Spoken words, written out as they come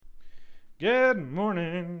Good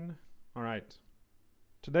morning. All right.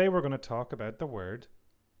 Today we're going to talk about the word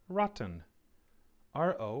rotten.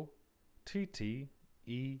 Rotten.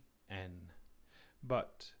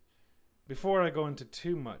 But before I go into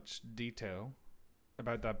too much detail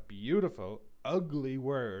about that beautiful, ugly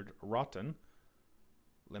word rotten,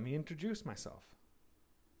 let me introduce myself.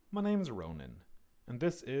 My name's Ronan, and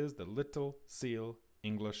this is the Little Seal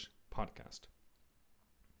English Podcast.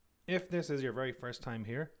 If this is your very first time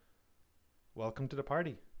here, welcome to the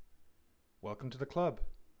party. Welcome to the club.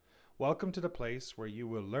 Welcome to the place where you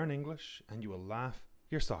will learn English and you will laugh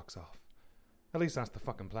your socks off. At least that's the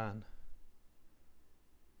fucking plan.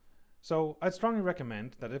 So I'd strongly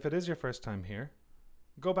recommend that if it is your first time here,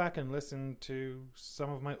 go back and listen to some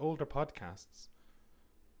of my older podcasts.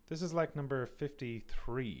 This is like number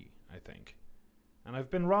 53, I think. And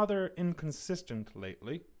I've been rather inconsistent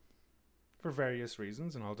lately for various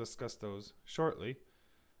reasons, and I'll discuss those shortly.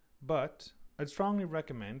 But I'd strongly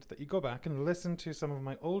recommend that you go back and listen to some of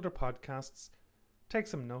my older podcasts, take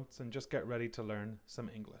some notes, and just get ready to learn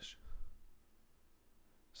some English.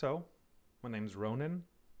 So, my name's Ronan.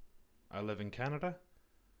 I live in Canada.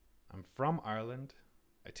 I'm from Ireland.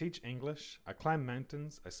 I teach English. I climb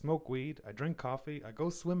mountains. I smoke weed. I drink coffee. I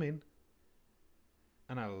go swimming.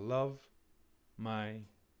 And I love my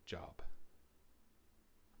job.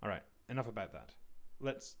 All right, enough about that.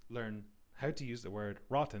 Let's learn how to use the word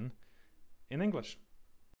rotten in English.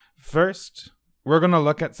 First, we're going to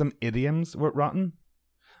look at some idioms with rotten.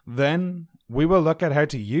 Then, we will look at how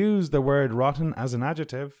to use the word rotten as an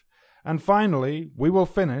adjective. And finally, we will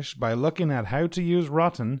finish by looking at how to use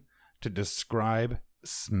rotten to describe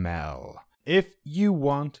smell. If you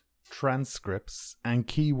want transcripts and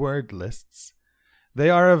keyword lists, they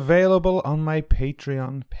are available on my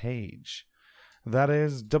Patreon page. That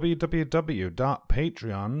is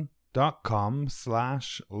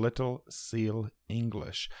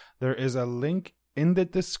www.patreon.com/littlesealenglish. There is a link in the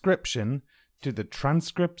description to the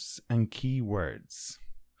transcripts and keywords.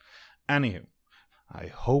 Anywho, I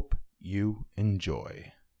hope you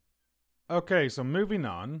enjoy. Okay, so moving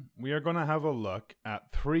on, we are going to have a look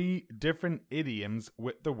at 3 different idioms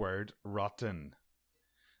with the word rotten.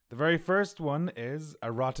 The very first one is a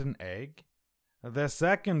rotten egg. The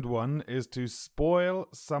second one is to spoil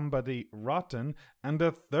somebody rotten. And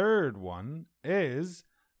the third one is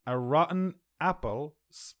a rotten apple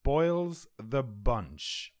spoils the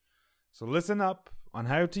bunch. So listen up on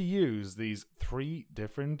how to use these 3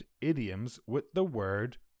 different idioms with the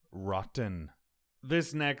word rotten.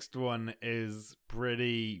 This next one is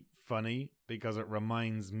pretty funny because it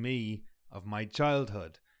reminds me of my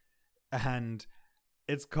childhood. And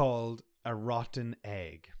it's called a rotten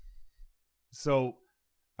egg. So,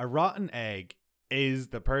 a rotten egg is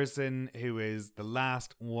the person who is the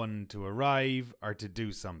last one to arrive or to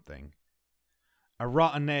do something. A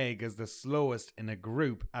rotten egg is the slowest in a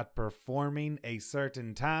group at performing a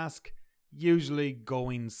certain task, usually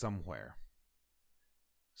going somewhere.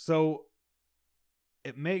 So,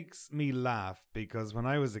 it makes me laugh because when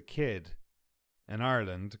I was a kid in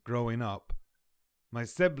Ireland growing up, my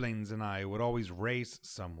siblings and I would always race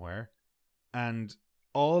somewhere, and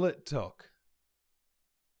all it took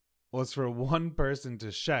was for one person to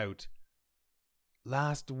shout,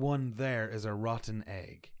 "Last one there is a rotten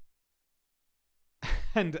egg."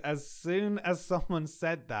 And as soon as someone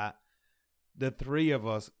said that, the 3 of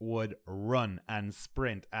us would run and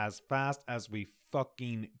sprint as fast as we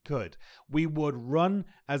fucking could. We would run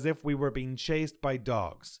as if we were being chased by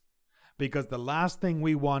dogs, because the last thing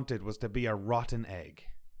we wanted was to be a rotten egg.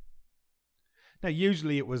 Now,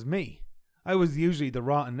 usually it was me. I was usually the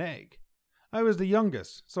rotten egg. I was the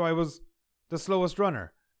youngest, so I was the slowest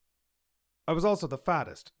runner. I was also the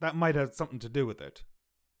fattest. That might have something to do with it.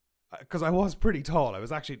 Because I was pretty tall. I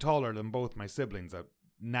was actually taller than both my siblings.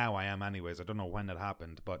 Now I am anyways. I don't know when that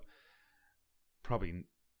happened, but probably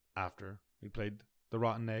after we played the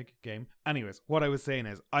rotten egg game. Anyways, what I was saying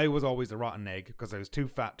is I was always the rotten egg because I was too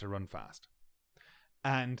fat to run fast.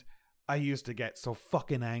 And I used to get so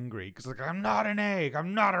fucking angry because I'm not an egg.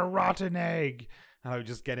 I'm not a rotten egg. And I would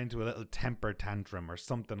just get into a little temper tantrum or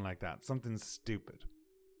something like that. Something stupid.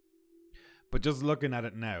 But just looking at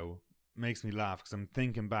it now makes me laugh because I'm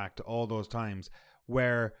thinking back to all those times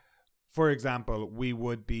where, for example, we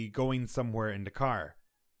would be going somewhere in the car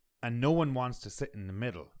and no one wants to sit in the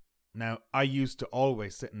middle. Now, I used to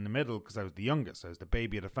always sit in the middle because I was the youngest. I was the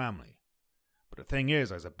baby of the family. But the thing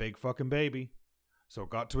is, I was a big fucking baby. So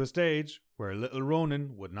it got to a stage where little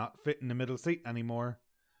Ronan would not fit in the middle seat anymore.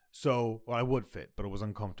 So, well, I would fit, but it was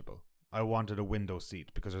uncomfortable. I wanted a window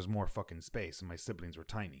seat because there's more fucking space and my siblings were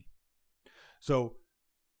tiny. So,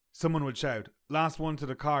 someone would shout, "Last one to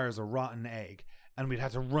the car is a rotten egg." And we'd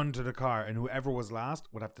have to run to the car, and whoever was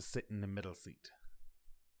last would have to sit in the middle seat.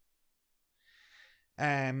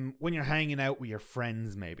 When you're hanging out with your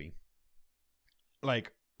friends, maybe.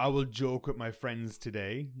 Like, I will joke with my friends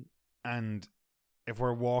today, and if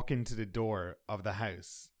we're walking to the door of the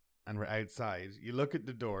house and we're outside, you look at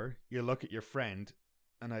the door, you look at your friend,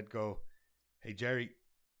 and I'd go, "Hey, Jerry,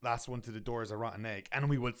 last one to the door is a rotten egg." And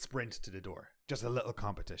we would sprint to the door. Just a little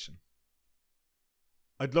competition.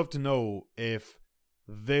 I'd love to know if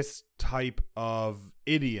this type of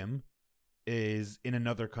idiom is in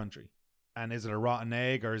another country. And is it a rotten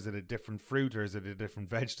egg, or is it a different fruit, or is it a different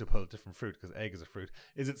vegetable? Different fruit, because egg is a fruit.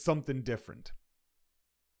 Is it something different?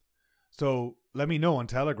 So let me know on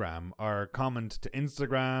Telegram, or comment to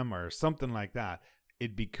Instagram, or something like that.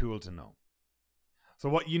 It'd be cool to know. So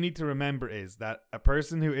what you need to remember is that a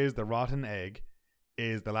person who is the rotten egg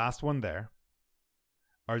is the last one there,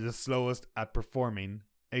 or the slowest at performing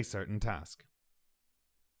a certain task.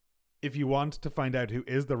 If you want to find out who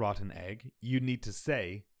is the rotten egg, you need to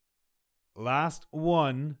say, "Last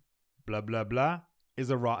one, blah, blah, blah, is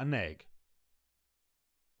a rotten egg.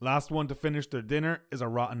 Last one to finish their dinner is a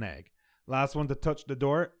rotten egg. Last one to touch the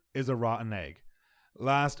door is a rotten egg.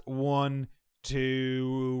 Last one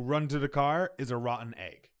to run to the car is a rotten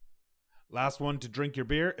egg. Last one to drink your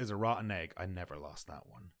beer is a rotten egg." I never lost that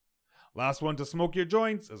one. "Last one to smoke your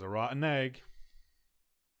joints is a rotten egg."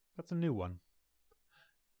 That's a new one.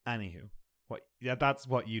 Anywho, that's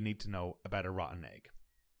what you need to know about a rotten egg.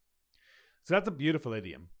 So that's a beautiful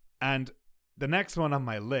idiom. And the next one on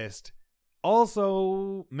my list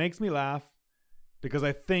also makes me laugh because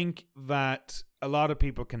I think that a lot of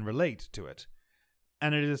people can relate to it.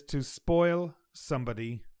 And it is to spoil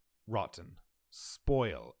somebody rotten.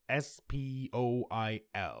 Spoil. S-P-O-I-L.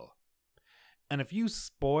 And if you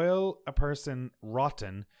spoil a person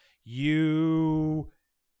rotten, you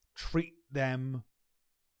treat them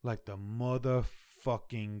like the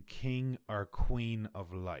motherfucking king or queen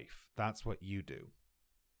of life. That's what you do.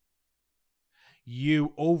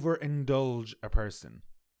 You overindulge a person.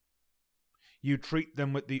 You treat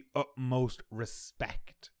them with the utmost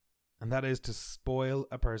respect. And that is to spoil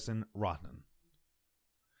a person rotten.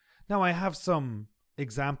 Now, I have some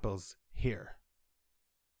examples here.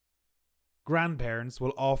 Grandparents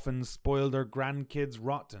will often spoil their grandkids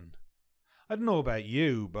rotten. I don't know about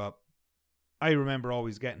you, but I remember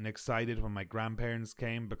always getting excited when my grandparents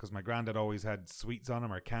came because my granddad always had sweets on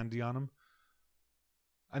him or candy on him.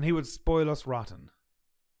 And he would spoil us rotten.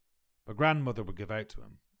 But grandmother would give out to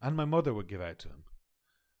him. And my mother would give out to him.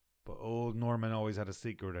 But old Norman always had a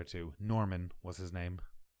secret or two. Norman was his name.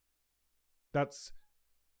 That's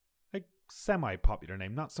a semi-popular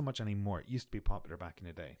name. Not so much anymore. It used to be popular back in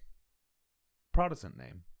the day. Protestant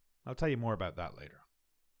name. I'll tell you more about that later.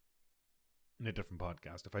 In a different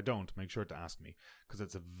podcast. If I don't, make sure to ask me, because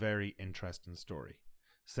it's a very interesting story.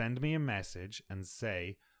 Send me a message and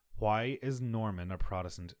say, "Why is Norman a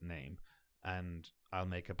Protestant name?" And I'll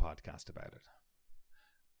make a podcast about it.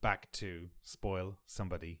 Back to spoil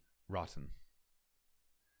somebody rotten.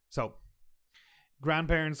 So,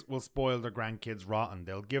 grandparents will spoil their grandkids rotten.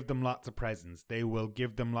 They'll give them lots of presents. They will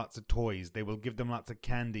give them lots of toys. They will give them lots of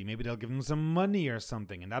candy. Maybe they'll give them some money or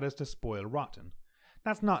something, and that is to spoil rotten.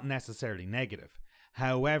 That's not necessarily negative.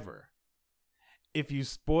 However, if you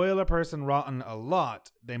spoil a person rotten a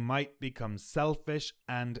lot, they might become selfish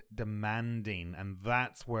and demanding, and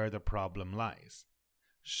that's where the problem lies.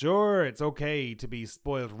 Sure, it's okay to be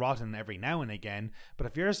spoiled rotten every now and again, but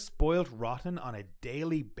if you're spoiled rotten on a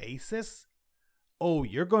daily basis,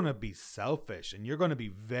 you're going to be selfish, and you're going to be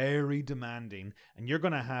very demanding, and you're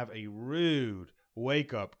going to have a rude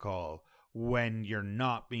wake-up call when you're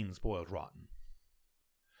not being spoiled rotten.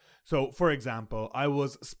 So, for example, I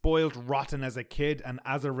was spoiled rotten as a kid, and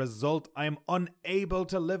as a result, I am unable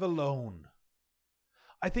to live alone.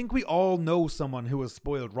 I think we all know someone who was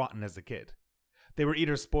spoiled rotten as a kid. They were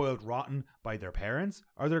either spoiled rotten by their parents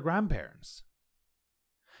or their grandparents.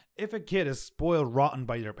 If a kid is spoiled rotten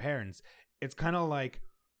by their parents, it's kind of like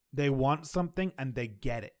they want something and they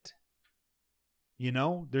get it. You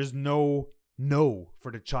know, there's no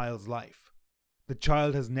for the child's life. The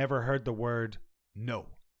child has never heard the word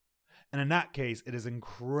no. And in that case, it is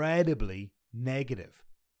incredibly negative.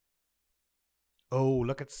 Oh,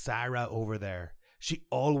 look at Sarah over there. She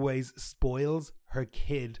always spoils her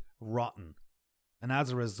kid rotten. And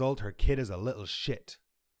as a result, her kid is a little shit.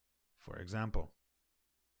 For example.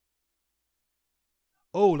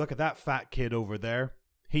 Oh, look at that fat kid over there.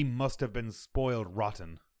 He must have been spoiled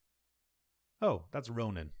rotten. Oh, that's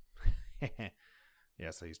Ronan.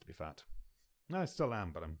 Yes, I used to be fat. I still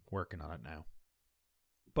am, but I'm working on it now.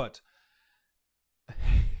 But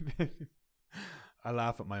I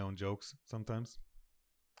laugh at my own jokes sometimes.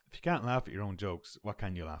 If you can't laugh at your own jokes, what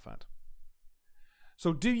can you laugh at?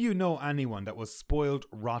 So do you know anyone that was spoiled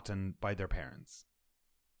rotten by their parents?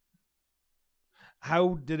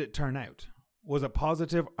 How did it turn out? Was it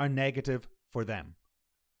positive or negative for them?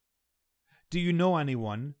 Do you know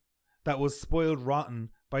anyone that was spoiled rotten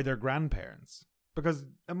by their grandparents? Because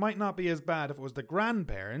it might not be as bad if it was the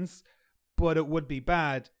grandparents, but it would be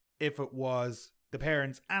bad if it was the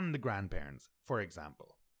parents and the grandparents, for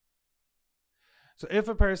example. So if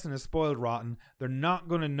a person is spoiled rotten, they're not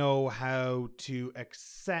going to know how to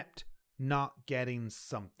accept not getting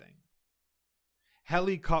something.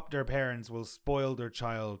 Helicopter parents will spoil their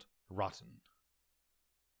child rotten.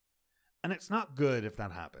 And it's not good if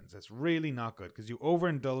that happens. It's really not good because you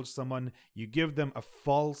overindulge someone, you give them a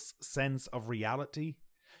false sense of reality,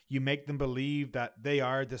 you make them believe that they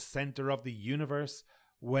are the center of the universe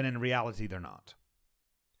when in reality they're not.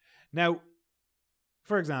 Now,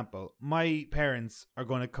 for example, my parents are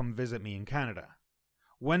going to come visit me in Canada.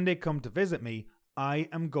 When they come to visit me, I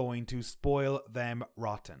am going to spoil them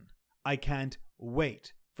rotten. I can't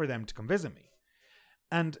wait for them to come visit me.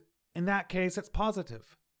 And in that case, it's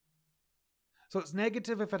positive. So it's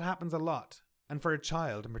negative if it happens a lot, and for a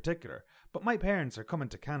child in particular. But my parents are coming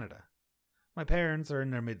to Canada. My parents are in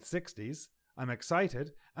their mid-60s. I'm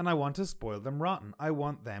excited, and I want to spoil them rotten. I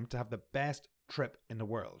want them to have the best trip in the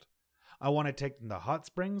world. I want to take them to hot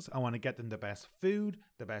springs. I want to get them the best food,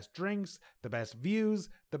 the best drinks, the best views,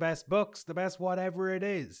 the best books, the best whatever it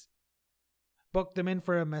is. Book them in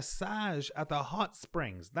for a massage at the hot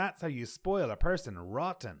springs. That's how you spoil a person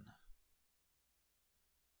rotten.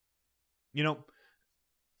 You know,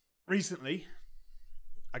 recently,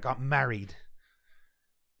 I got married.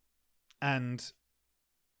 And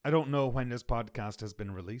I don't know when this podcast has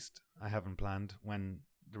been released. I haven't planned when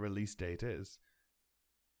the release date is.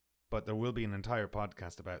 But there will be an entire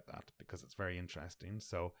podcast about that because it's very interesting.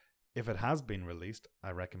 So if it has been released,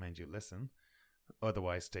 I recommend you listen.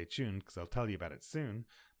 Otherwise, stay tuned because I'll tell you about it soon.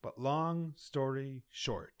 But long story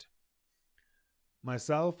short,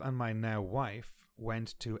 myself and my now wife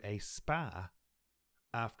went to a spa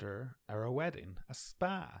after our wedding. A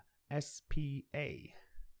spa. S-P-A.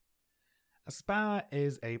 A spa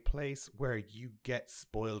is a place where you get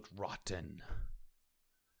spoiled rotten.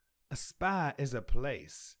 A spa is a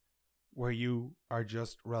place where you are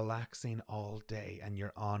just relaxing all day and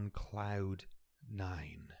you're on cloud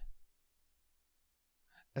 9.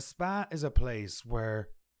 A spa is a place where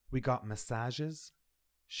we got massages,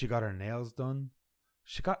 she got her nails done,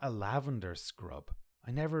 she got a lavender scrub.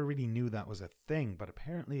 I never really knew that was a thing, but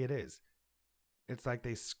apparently it is. It's like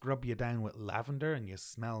they scrub you down with lavender and you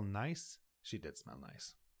smell nice. She did smell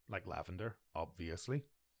nice. Like lavender, obviously.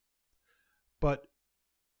 But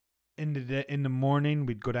in the morning,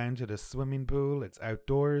 we'd go down to the swimming pool. It's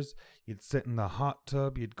outdoors. You'd sit in the hot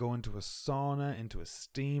tub. You'd go into a sauna, into a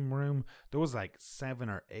steam room. There was like 7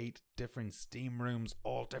 or 8 different steam rooms,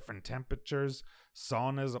 all different temperatures.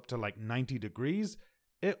 Saunas up to like 90 degrees.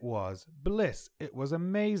 It was bliss. It was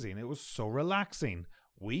amazing. It was so relaxing.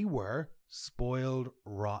 We were spoiled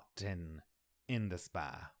rotten in the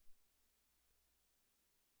spa.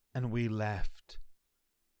 And we left.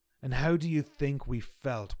 And how do you think we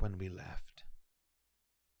felt when we left?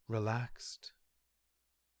 Relaxed?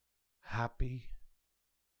 Happy?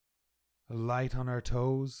 Light on our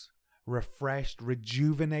toes? Refreshed?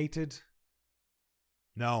 Rejuvenated?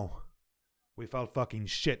 No. We felt fucking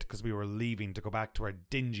shit because we were leaving to go back to our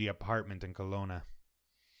dingy apartment in Kelowna.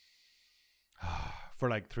 For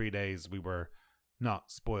like 3 days we were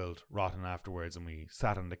not spoiled rotten afterwards, and we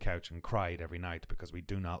sat on the couch and cried every night because we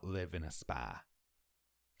do not live in a spa.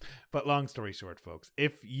 But long story short, folks,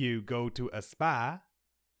 if you go to a spa,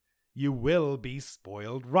 you will be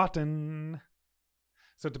spoiled rotten.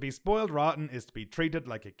 So to be spoiled rotten is to be treated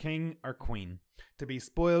like a king or queen. To be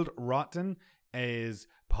spoiled rotten is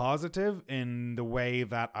positive in the way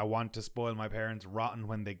that I want to spoil my parents rotten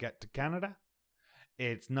when they get to Canada.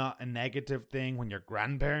 It's not a negative thing when your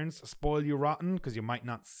grandparents spoil you rotten because you might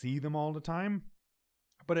not see them all the time.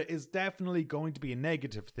 But it is definitely going to be a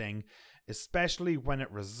negative thing, especially when it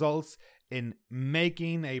results in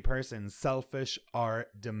making a person selfish or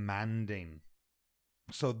demanding.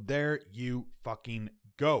 So there you fucking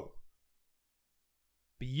go.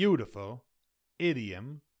 Beautiful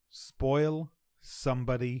idiom, spoil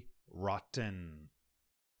somebody rotten.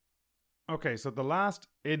 Okay, so the last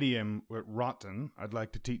idiom with rotten I'd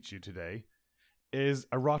like to teach you today is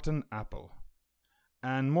a rotten apple.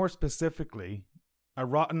 And more specifically, a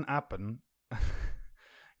rotten apple,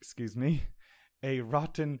 a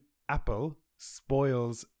rotten apple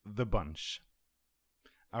spoils the bunch.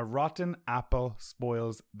 A rotten apple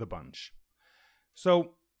spoils the bunch.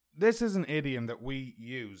 So this is an idiom that we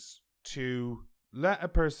use to let a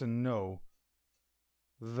person know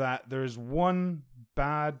that there's one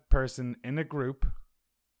bad person in a group,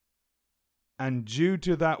 and due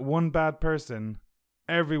to that one bad person,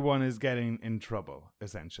 everyone is getting in trouble,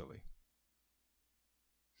 essentially.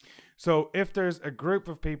 So if there's a group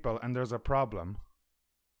of people and there's a problem,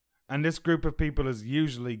 and this group of people is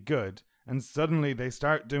usually good, and suddenly they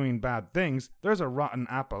start doing bad things, there's a rotten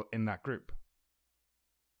apple in that group.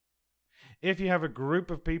 If you have a group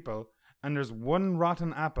of people and there's one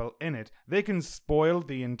rotten apple in it, they can spoil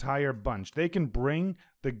the entire bunch. They can bring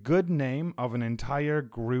the good name of an entire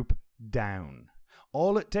group down.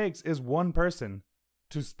 All it takes is one person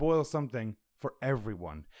to spoil something for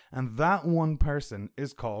everyone, and that one person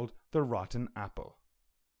is called the rotten apple.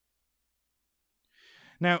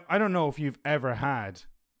 Now, I don't know if you've ever had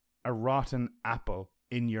a rotten apple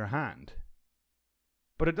in your hand,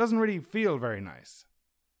 but it doesn't really feel very nice.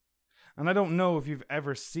 And I don't know if you've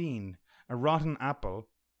ever seen a rotten apple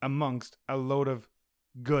amongst a load of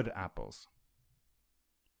good apples.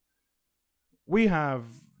 We have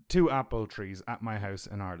 2 apple trees at my house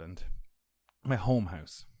in Ireland, my home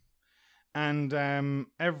house. And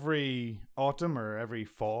every autumn or every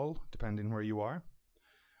fall, depending where you are,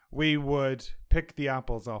 we would pick the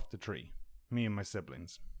apples off the tree, me and my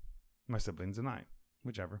siblings and I,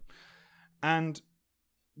 whichever. And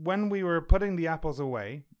when we were putting the apples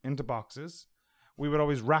away into boxes, we would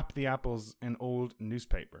always wrap the apples in old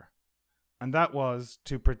newspaper. And that was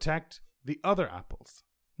to protect the other apples,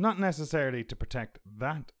 not necessarily to protect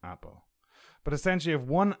that apple. But essentially, if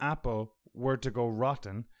one apple were to go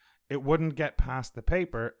rotten, it wouldn't get past the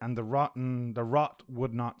paper and the rot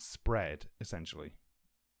would not spread, essentially.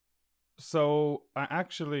 So I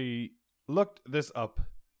actually looked this up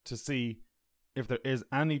to see if there is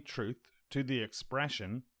any truth to the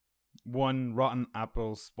expression, one rotten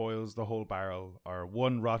apple spoils the whole barrel, or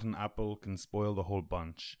one rotten apple can spoil the whole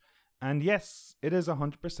bunch. And yes, it is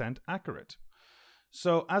 100% accurate.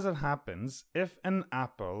 So as it happens, if an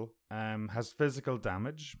apple has physical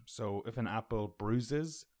damage, so if an apple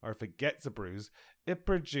bruises or if it gets a bruise, it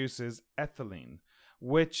produces ethylene,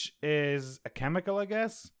 which is a chemical, I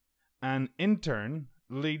guess, and in turn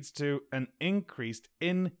leads to an increased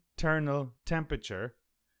internal temperature,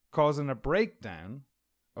 causing a breakdown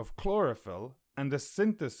of chlorophyll and the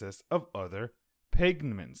synthesis of other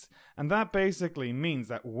pigments. And that basically means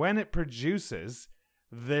that when it produces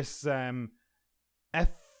this ethylene,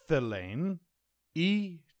 ETHYLENE,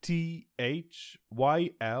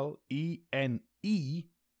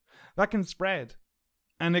 that can spread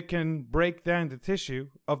and it can break down the tissue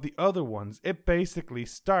of the other ones. It basically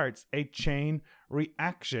starts a chain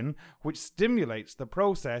reaction which stimulates the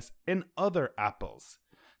process in other apples.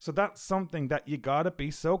 So that's something that you gotta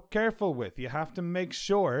be so careful with. You have to make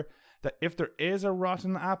sure that if there is a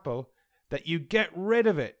rotten apple, that you get rid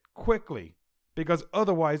of it quickly, because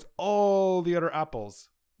otherwise all the other apples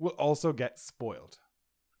will also get spoiled.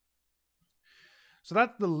 So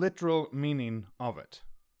that's the literal meaning of it.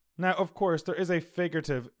 Now, of course, there is a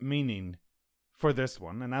figurative meaning for this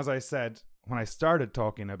one, and as I said when I started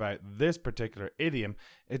talking about this particular idiom,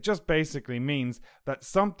 it just basically means that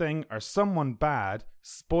something or someone bad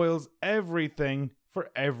spoils everything for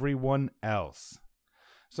everyone else.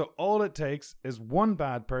 So all it takes is one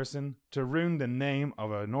bad person to ruin the name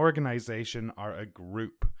of an organization or a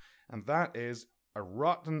group, and that is a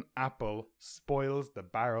rotten apple spoils the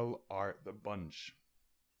barrel or the bunch.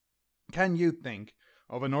 Can you think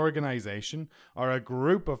of an organization or a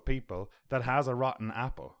group of people that has a rotten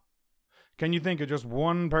apple? Can you think of just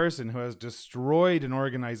one person who has destroyed an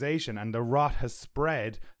organization and the rot has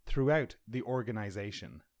spread throughout the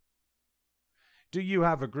organization? Do you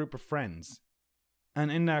have a group of friends?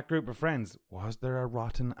 And in that group of friends, was there a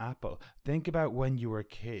rotten apple? Think about when you were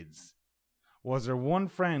kids. Was there one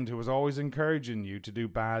friend who was always encouraging you to do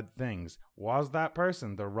bad things? Was that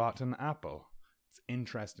person the rotten apple? It's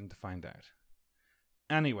interesting to find out.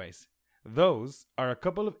 Anyways, those are a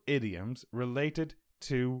couple of idioms related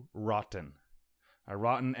to rotten. A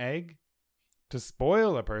rotten egg, to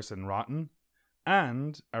spoil a person rotten,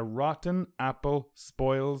 and a rotten apple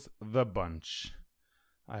spoils the bunch.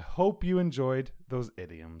 I hope you enjoyed those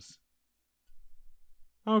idioms.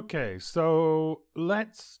 Okay, so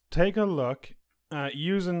let's take a look at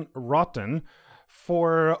using rotten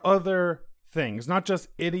for other things. Not just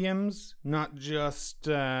idioms, not just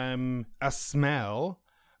a smell,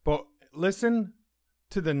 but listen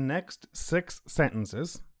to the next 6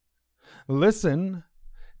 sentences. Listen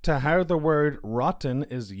to how the word rotten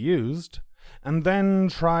is used, and then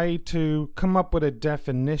try to come up with a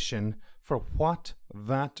definition for what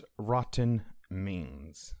that rotten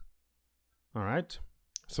means. All right?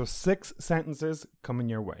 So 6 sentences coming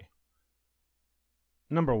your way.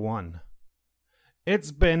 Number 1.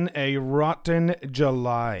 It's been a rotten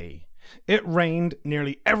July. It rained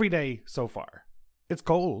nearly every day so far. It's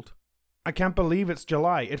cold. I can't believe it's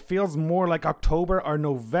July. It feels more like October or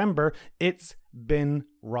November. It's been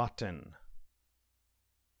rotten.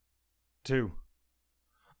 2.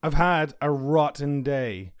 I've had a rotten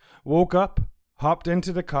day. Woke up, hopped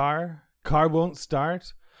into the car won't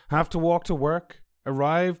start, have to walk to work,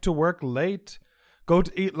 arrive to work late, go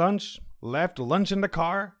to eat lunch, left lunch in the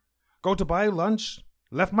car, go to buy lunch,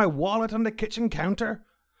 left my wallet on the kitchen counter,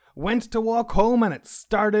 went to walk home and it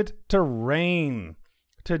started to rain.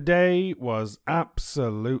 Today was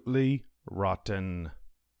absolutely rotten.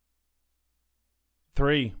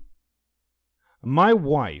 3. My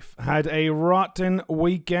wife had a rotten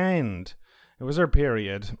weekend. It was her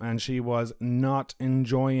period, and she was not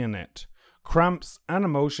enjoying it. Cramps and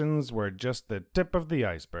emotions were just the tip of the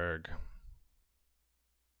iceberg.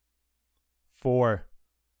 4.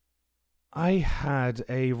 I had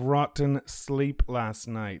a rotten sleep last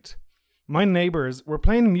night. My neighbors were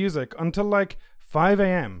playing music until like 5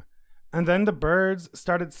 a.m. and then the birds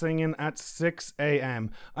started singing at 6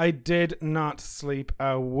 a.m. I did not sleep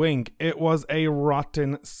a wink. It was a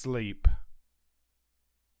rotten sleep.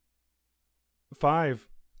 5.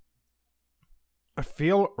 I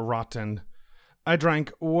feel rotten. I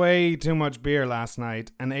drank way too much beer last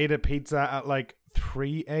night and ate a pizza at like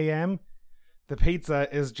 3 a.m. The pizza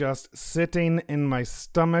is just sitting in my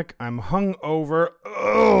stomach. I'm hungover.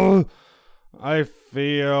 Ugh! I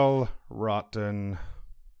feel rotten.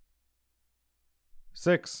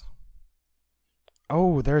 6.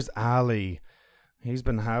 Oh, there's Ali. He's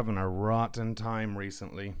been having a rotten time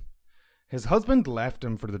recently. His husband left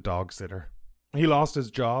him for the dog sitter. He lost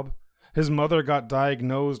his job. His mother got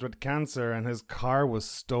diagnosed with cancer and his car was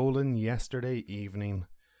stolen yesterday evening.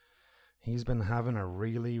 He's been having a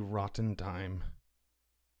really rotten time.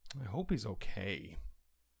 I hope he's okay.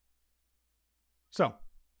 So,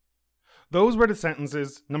 those were the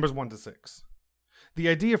sentences, numbers 1 to 6. The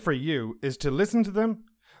idea for you is to listen to them,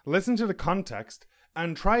 listen to the context,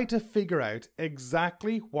 and try to figure out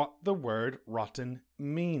exactly what the word rotten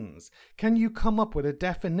means. Can you come up with a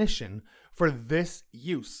definition for this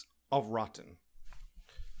use of rotten?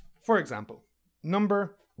 For example,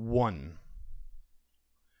 number 1.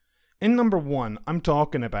 In number 1, I'm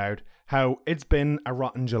talking about how it's been a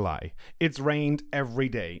rotten July. It's rained every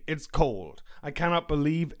day. It's cold. I cannot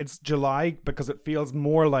believe it's July because it feels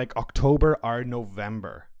more like October or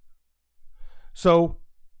November. So,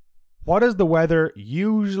 what is the weather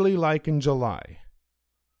usually like in July?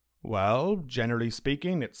 Well, generally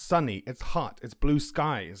speaking, it's sunny, it's hot, it's blue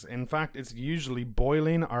skies. In fact, it's usually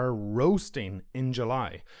boiling or roasting in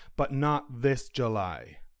July, but not this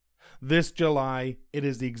July. This July, it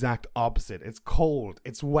is the exact opposite. It's cold,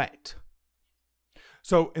 it's wet.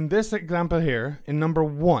 So in this example here, in number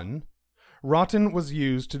 1, rotten was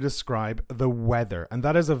used to describe the weather, and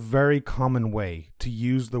that is a very common way to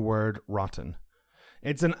use the word rotten.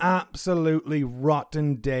 It's an absolutely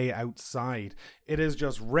rotten day outside. It is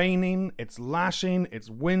just raining, it's lashing, it's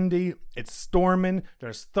windy, it's storming,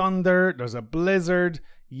 there's thunder, there's a blizzard,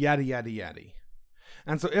 yada yada yada.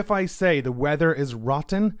 And so if I say the weather is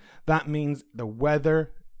rotten, that means the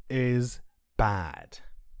weather is bad.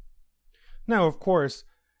 Now, of course,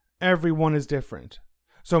 everyone is different.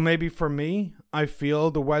 So maybe for me, I feel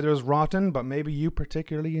the weather is rotten, but maybe you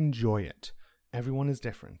particularly enjoy it. Everyone is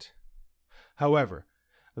different. However,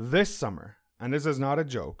 this summer, and this is not a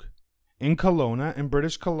joke, in Kelowna, in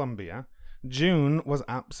British Columbia, June was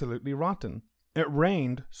absolutely rotten. It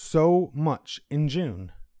rained so much in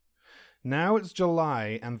June. Now it's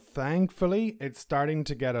July, and thankfully it's starting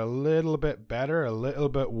to get a little bit better, a little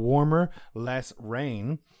bit warmer, less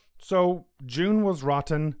rain. So June was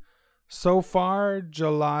rotten. So far,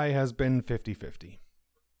 July has been 50-50.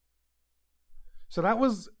 So that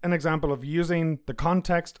was an example of using the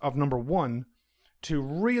context of number 1 to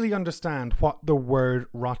really understand what the word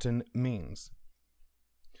rotten means.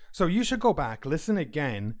 So you should go back, listen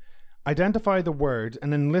again, identify the word,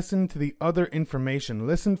 and then listen to the other information.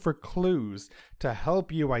 Listen for clues to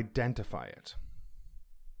help you identify it.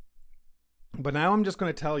 But now I'm just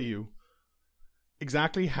going to tell you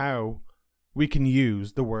exactly how we can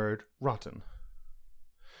use the word rotten.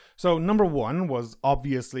 So number 1 was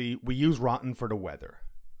obviously we use rotten for the weather.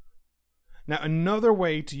 Now another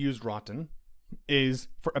way to use rotten is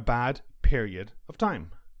for a bad period of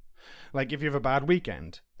time. Like if you have a bad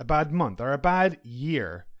weekend, a bad month, or a bad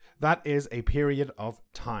year, That is a period of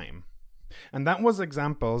time. And that was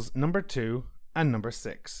examples number 2 and number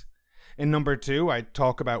 6. In number 2, I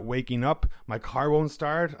talk about waking up, my car won't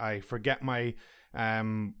start, I forget my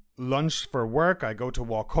lunch for work, I go to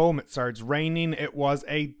walk home, it starts raining, it was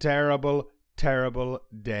a terrible, terrible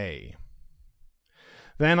day.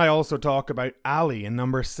 Then I also talk about Ali in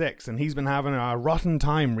number 6, and he's been having a rotten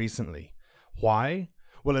time recently. Why?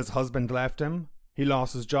 Well, his husband left him, he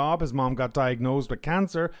lost his job, his mom got diagnosed with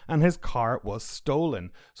cancer, and his car was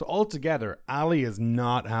stolen. So altogether, Ali is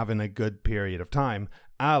not having a good period of time.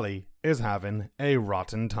 Ali is having a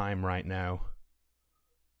rotten time right now.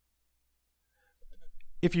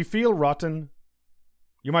 If you feel rotten,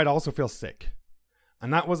 you might also feel sick.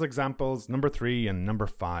 And that was examples number 3 and number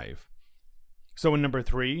 5. So in number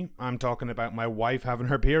 3, I'm talking about my wife having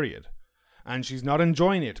her period. And she's not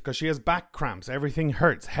enjoying it because she has back cramps, everything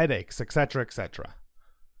hurts, headaches, etc., etc.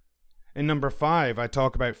 In number 5, I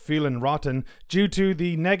talk about feeling rotten due to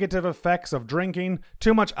the negative effects of drinking,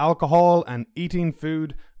 too much alcohol, and eating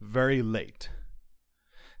food very late.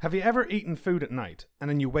 Have you ever eaten food at night and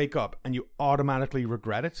then you wake up and you automatically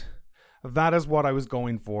regret it? That is what I was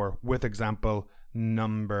going for with example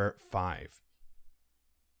number 5.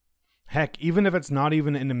 Heck, even if it's not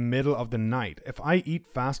even in the middle of the night, if I eat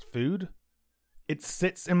fast food, it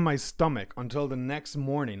sits in my stomach until the next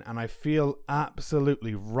morning and I feel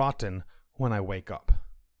absolutely rotten when I wake up.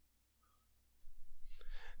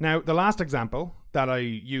 Now, the last example that I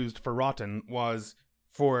used for rotten was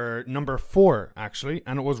for number 4, actually,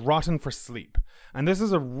 and it was rotten for sleep. And this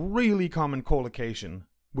is a really common collocation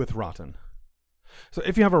with rotten. So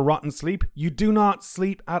if you have a rotten sleep, you do not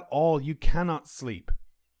sleep at all. You cannot sleep.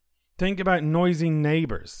 Think about noisy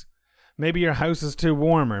neighbors. Maybe your house is too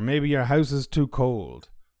warm, or maybe your house is too cold.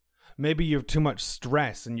 Maybe you have too much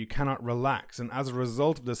stress and you cannot relax, and as a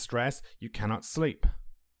result of the stress, you cannot sleep.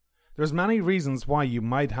 There's many reasons why you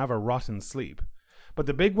might have a rotten sleep, but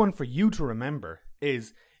the big one for you to remember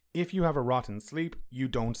is if you have a rotten sleep, you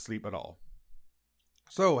don't sleep at all.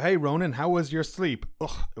 So, hey Ronan, how was your sleep?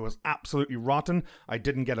 Ugh, it was absolutely rotten. I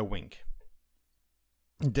didn't get a wink.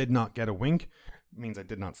 Did not get a wink means I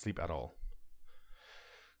did not sleep at all.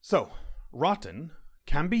 So, rotten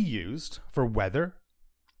can be used for weather,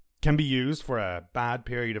 can be used for a bad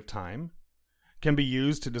period of time, can be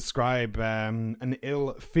used to describe an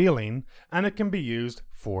ill feeling, and it can be used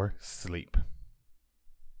for sleep.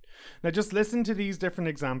 Now just listen to these different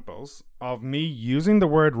examples of me using the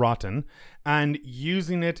word rotten and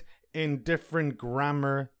using it in different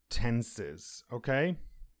grammar tenses, okay?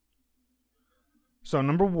 So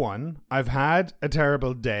number 1, I've had a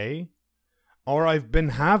terrible day, or I've been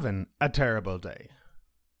having a terrible day.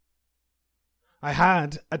 I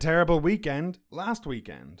had a terrible weekend last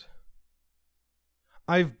weekend.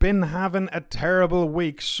 I've been having a terrible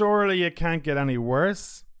week. Surely it can't get any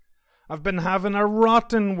worse. I've been having a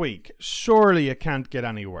rotten week. Surely it can't get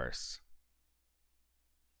any worse.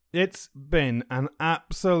 It's been an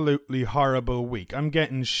absolutely horrible week. I'm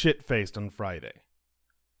getting shit-faced on Friday.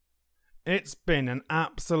 It's been an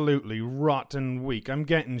absolutely rotten week. I'm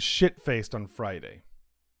getting shit-faced on Friday.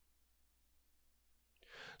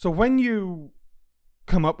 So when you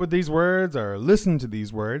come up with these words or listen to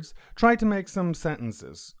these words, try to make some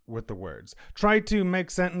sentences with the words. Try to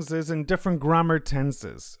make sentences in different grammar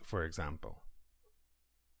tenses, for example.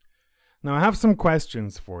 Now, I have some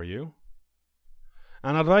questions for you,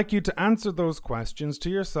 and I'd like you to answer those questions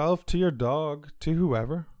to yourself, to your dog, to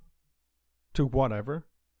whoever, to whatever.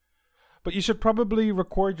 But you should probably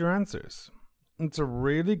record your answers. It's a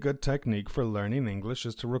really good technique for learning English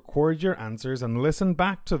is to record your answers and listen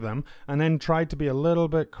back to them and then try to be a little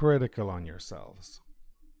bit critical on yourselves.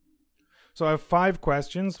 So I have 5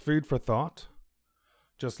 questions, food for thought.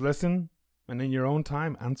 Just listen and in your own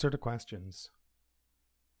time answer the questions.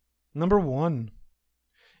 Number 1.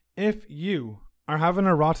 If you are having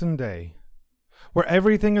a rotten day where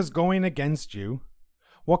everything is going against you,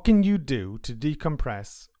 what can you do to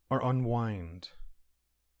decompress or unwind?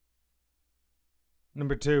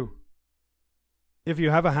 Number 2. If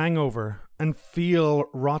you have a hangover and feel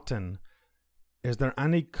rotten, is there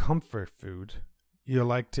any comfort food you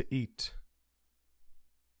like to eat?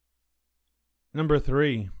 Number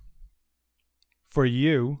 3. For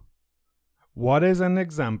you, what is an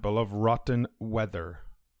example of rotten weather?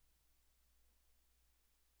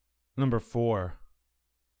 Number 4.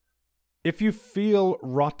 If you feel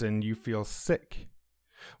rotten, you feel sick.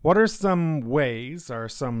 What are some ways or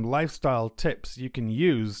some lifestyle tips you can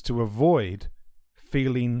use to avoid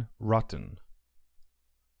feeling rotten?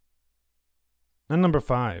 And number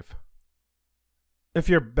 5. If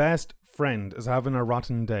your best friend is having a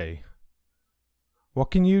rotten day, What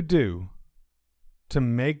can you do to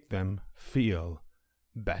make them feel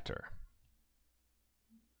better?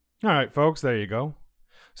 All right, folks, there you go.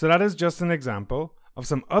 So that is just an example of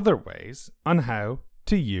some other ways on how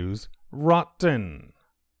to use rotten.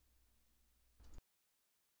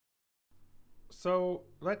 So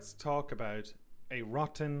let's talk about a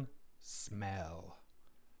rotten smell.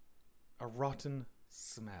 A rotten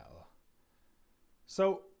smell.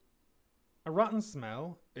 So a rotten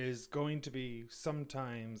smell is going to be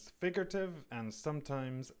sometimes figurative and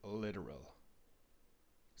sometimes literal.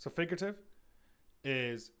 So figurative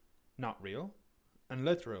is not real, and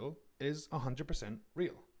literal is 100%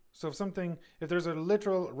 real. So if there's a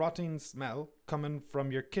literal rotting smell coming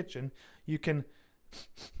from your kitchen, you can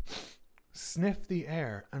sniff the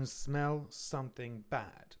air and smell something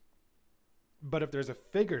bad. But if there's a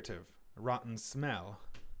figurative rotten smell,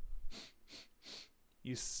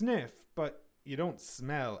 you sniff, but you don't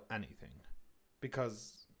smell anything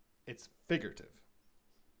because it's figurative.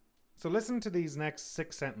 So listen to these next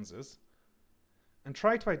 6 sentences and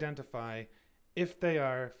try to identify if they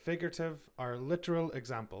are figurative or literal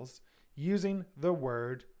examples using the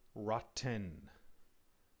word rotten.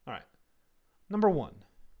 All right. Number 1.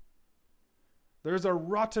 There's a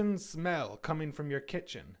rotten smell coming from your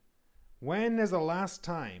kitchen. When is the last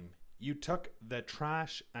time you took the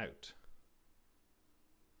trash out?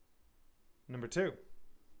 Number 2.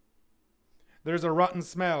 There's a rotten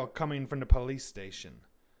smell coming from the police station.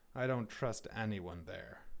 I don't trust anyone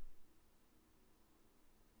there.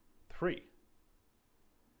 3.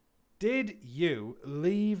 Did you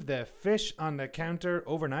leave the fish on the counter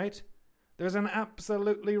overnight? There's an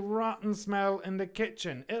absolutely rotten smell in the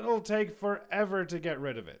kitchen. It'll take forever to get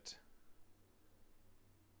rid of it.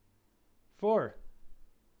 4.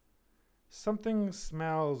 Something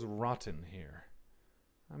smells rotten here.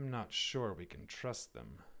 I'm not sure we can trust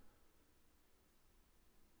them.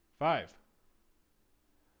 5.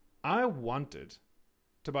 I wanted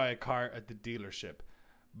to buy a car at the dealership,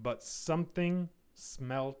 but something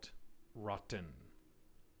smelt rotten.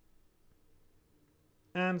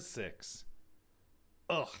 And 6.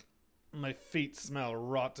 Ugh, my feet smell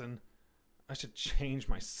rotten. I should change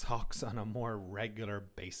my socks on a more regular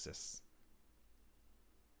basis.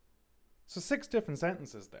 So 6 different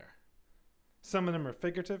sentences there. Some of them are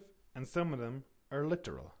figurative and some of them are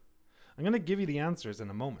literal. I'm going to give you the answers in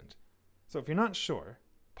a moment. So if you're not sure,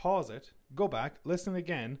 pause it, go back, listen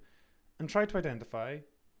again, and try to identify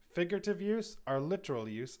figurative use or literal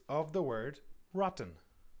use of the word rotten.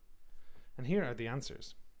 And here are the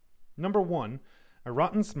answers. Number 1, a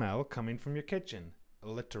rotten smell coming from your kitchen,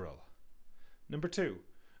 literal. Number 2,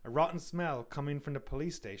 a rotten smell coming from the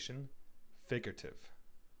police station, figurative.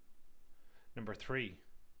 Number 3,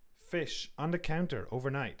 fish on the counter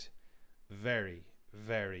overnight, very,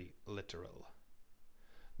 very literal.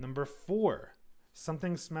 Number 4,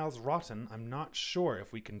 something smells rotten. I'm not sure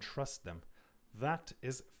if we can trust them. That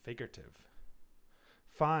is figurative.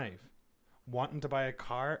 5, wanting to buy a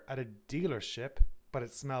car at a dealership, but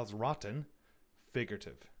it smells rotten,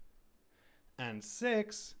 figurative. And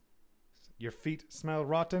 6, your feet smell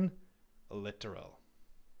rotten, literal.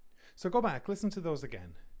 So go back, listen to those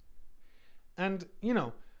again. And,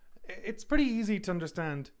 it's pretty easy to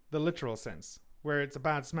understand the literal sense, where it's a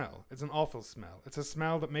bad smell. It's an awful smell. It's a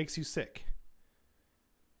smell that makes you sick.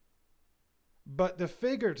 But the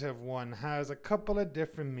figurative one has a couple of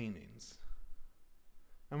different meanings.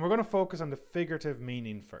 And we're going to focus on the figurative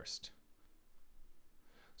meaning first.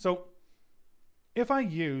 So, if I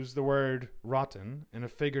use the word rotten in a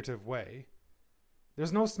figurative way,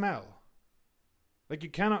 there's no smell. Like, you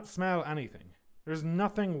cannot smell anything. There's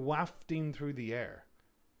nothing wafting through the air.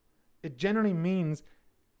 It generally means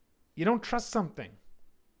you don't trust something.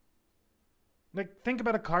 Like, think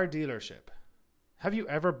about a car dealership. Have you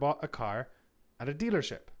ever bought a car at a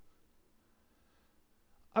dealership?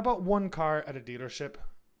 I bought one car at a dealership,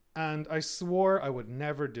 and I swore I would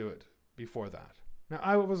never do it before that. Now,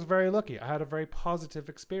 I was very lucky. I had a very positive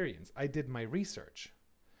experience. I did my research.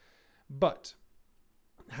 But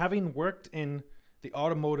having worked in the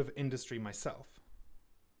automotive industry myself,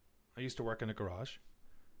 I used to work in a garage.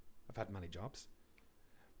 I've had many jobs.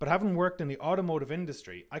 But having worked in the automotive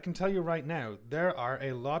industry, I can tell you right now, there are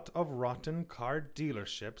a lot of rotten car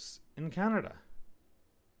dealerships in Canada.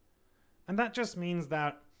 And that just means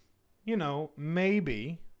that,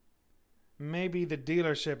 maybe the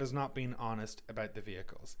dealership is not being honest about the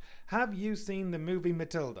vehicles. Have you seen the movie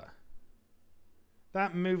Matilda?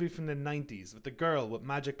 That movie from the 90s with the girl with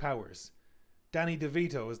magic powers. Danny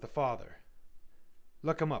DeVito is the father.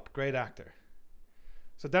 Look him up, great actor.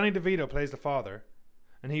 So Danny DeVito plays the father,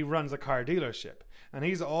 and he runs a car dealership. And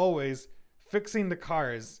he's always fixing the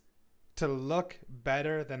cars to look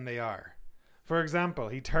better than they are. For example,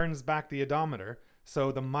 he turns back the odometer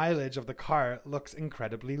so the mileage of the car looks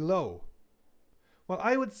incredibly low. Well,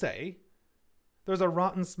 I would say there's a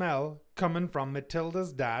rotten smell coming from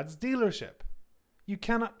Matilda's dad's dealership. You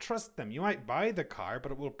cannot trust them. You might buy the car,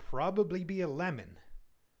 but it will probably be a lemon.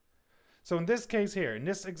 So in this case here, in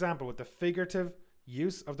this example with the figurative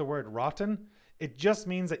use of the word rotten, it just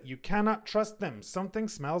means that you cannot trust them. Something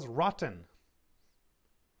smells rotten.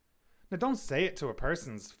 Now don't say it to a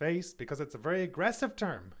person's face because it's a very aggressive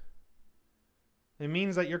term. It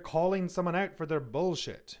means that you're calling someone out for their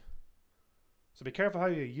bullshit. So be careful how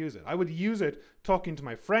you use it. I would use it talking to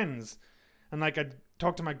my friends, and like I'd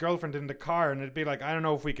talk to my girlfriend in the car and it'd be like, I don't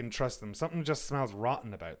know if we can trust them. Something just smells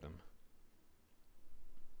rotten about them.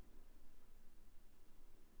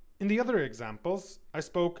 In the other examples, I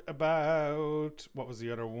spoke about, what was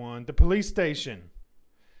the other one? The police station.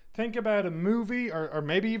 Think about a movie or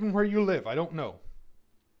maybe even where you live. I don't know.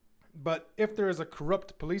 But if there is a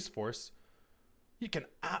corrupt police force, you can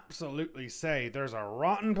absolutely say there's a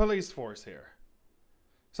rotten police force here.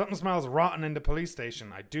 Something smells rotten in the police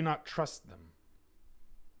station. I do not trust them.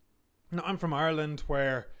 Now, I'm from Ireland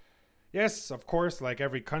where, yes, of course, like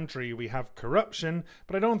every country, we have corruption,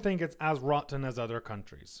 but I don't think it's as rotten as other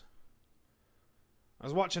countries. I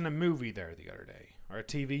was watching a movie there the other day, or a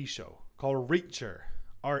TV show, called Reacher,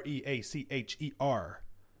 Reacher.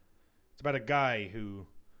 It's about a guy who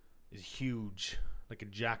is huge, like a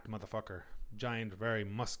jacked motherfucker, giant, very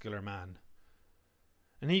muscular man.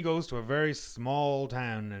 And he goes to a very small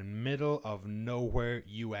town in the middle of nowhere,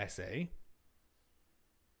 USA.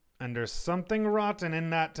 And there's something rotten in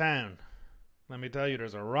that town. Let me tell you,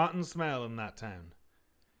 there's a rotten smell in that town.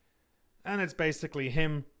 And it's basically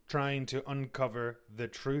him trying to uncover the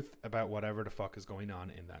truth about whatever the fuck is going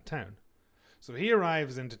on in that town. So he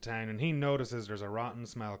arrives into town and he notices there's a rotten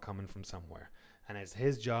smell coming from somewhere. And it's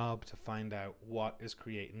his job to find out what is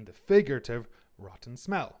creating the figurative rotten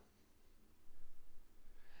smell.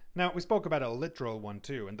 Now, we spoke about a literal one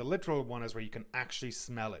too, and the literal one is where you can actually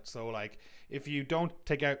smell it. So, like, if you don't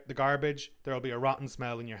take out the garbage, there'll be a rotten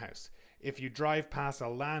smell in your house. If you drive past a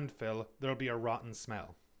landfill, there'll be a rotten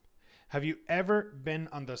smell. Have you ever been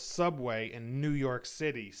on the subway in New York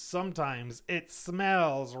City? Sometimes it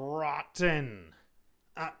smells rotten.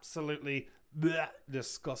 Absolutely bleh,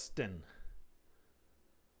 disgusting.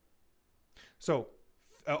 So,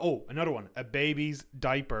 another one. A baby's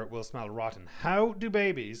diaper will smell rotten. How do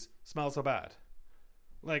babies smell so bad?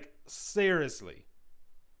 Like, seriously.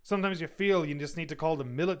 Sometimes you feel you just need to call the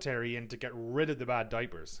military in to get rid of the bad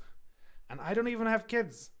diapers. And I don't even have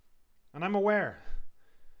kids. And I'm aware.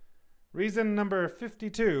 Reason number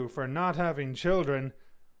 52 for not having children: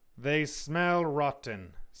 they smell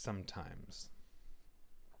rotten sometimes.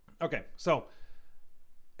 Okay, so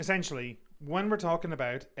essentially, when we're talking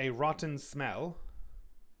about a rotten smell,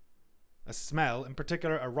 a smell, in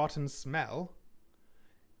particular a rotten smell,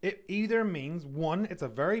 it either means, one, it's a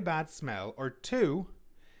very bad smell, or two,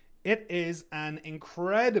 it is an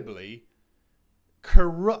incredibly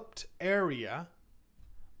corrupt area,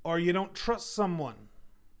 or you don't trust someone.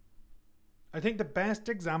 I think the best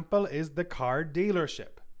example is the car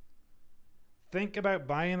dealership. Think about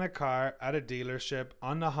buying a car at a dealership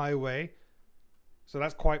on the highway. So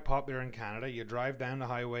that's quite popular in Canada. You drive down the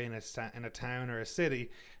highway in a town or a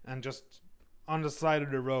city, and just on the side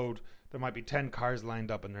of the road, there might be 10 cars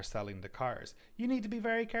lined up and they're selling the cars. You need to be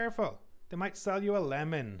very careful. They might sell you a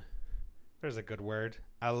lemon. There's a good word.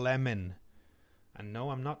 A lemon. And no,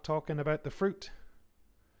 I'm not talking about the fruit.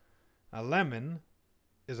 A lemon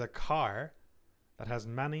is a car that has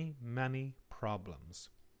many, many problems.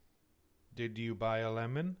 Did you buy a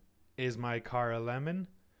lemon? Is my car a lemon?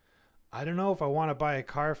 I don't know if I want to buy a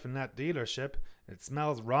car from that dealership. It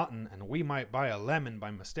smells rotten and we might buy a lemon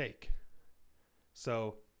by mistake.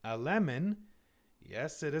 So, a lemon,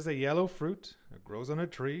 yes, it is a yellow fruit. It grows on a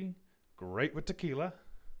tree. Great with tequila.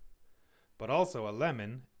 But also a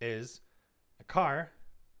lemon is a car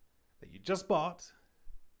that you just bought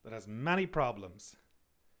that has many problems.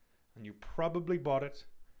 And you probably bought it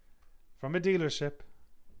from a dealership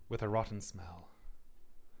with a rotten smell.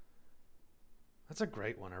 That's a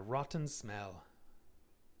great one, a rotten smell.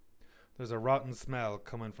 There's a rotten smell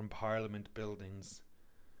coming from Parliament buildings.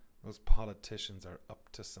 Those politicians are up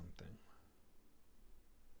to something.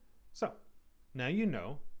 So, now you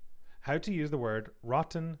know how to use the word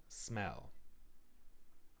rotten smell.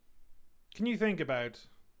 Can you think about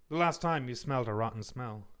the last time you smelled a rotten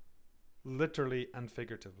smell? Literally and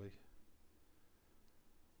figuratively.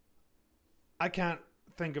 I can't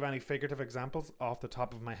think of any figurative examples off the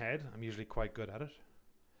top of my head. I'm usually quite good at it.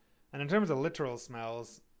 And in terms of literal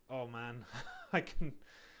smells, oh man, I can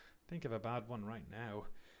think of a bad one right now.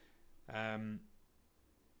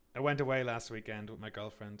 I went away last weekend with my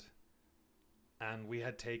girlfriend, and we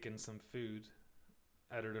had taken some food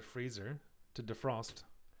out of the freezer to defrost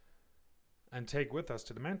and take with us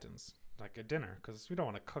to the mountains, like a dinner, because we don't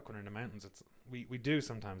want to cook when we're in the mountains. We do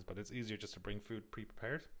sometimes, but it's easier just to bring food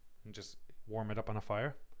pre-prepared and just warm it up on a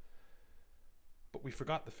fire. But we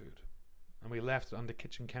forgot the food, and we left it on the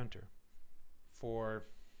kitchen counter for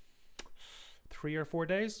 3 or 4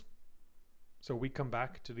 days. So we come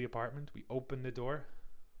back to the apartment, we open the door,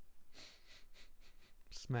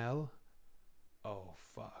 smell. Oh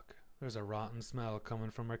fuck, there's a rotten smell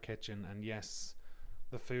coming from our kitchen, and yes,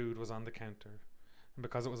 the food was on the counter. And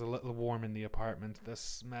because it was a little warm in the apartment, the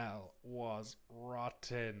smell was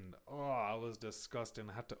rotten. Oh, it was disgusting.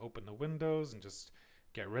 I had to open the windows and just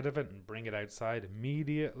get rid of it and bring it outside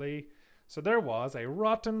immediately. So there was a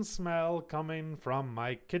rotten smell coming from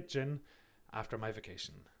my kitchen after my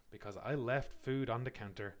vacation because I left food on the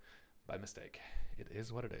counter by mistake. It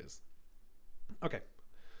is what it is. Okay,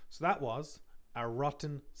 so that was a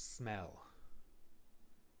rotten smell.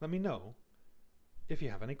 Let me know if you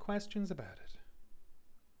have any questions about it.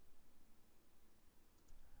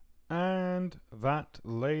 And that,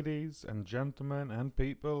 ladies and gentlemen and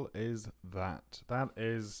people, is that. That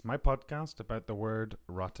is my podcast about the word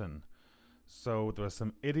rotten. So there were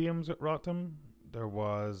some idioms with rotten. There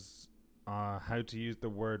was how to use the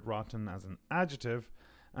word rotten as an adjective.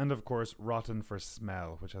 And of course, rotten for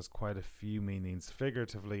smell, which has quite a few meanings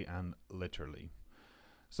figuratively and literally.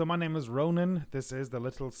 So my name is Ronan. This is the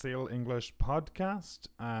Little Seal English podcast.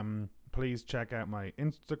 Please check out my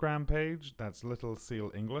Instagram page. That's Little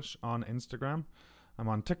Seal English on Instagram. I'm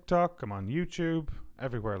on TikTok. I'm on YouTube.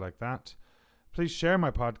 Everywhere like that. Please share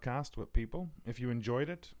my podcast with people. If you enjoyed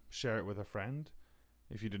it, share it with a friend.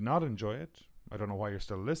 If you did not enjoy it, I don't know why you're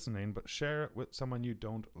still listening, but share it with someone you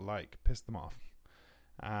don't like. Piss them off.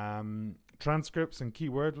 Transcripts and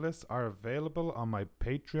keyword lists are available on my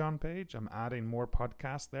Patreon page. I'm adding more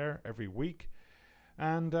podcasts there every week.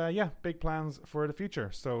 And big plans for the future.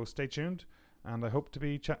 So stay tuned, and I hope to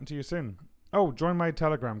be chatting to you soon. Oh, join my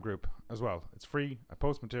Telegram group as well. It's free. I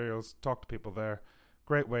post materials, talk to people there.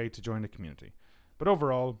 Great way to join the community. But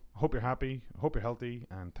overall, hope you're happy, hope you're healthy,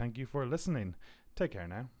 and thank you for listening. Take care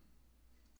now.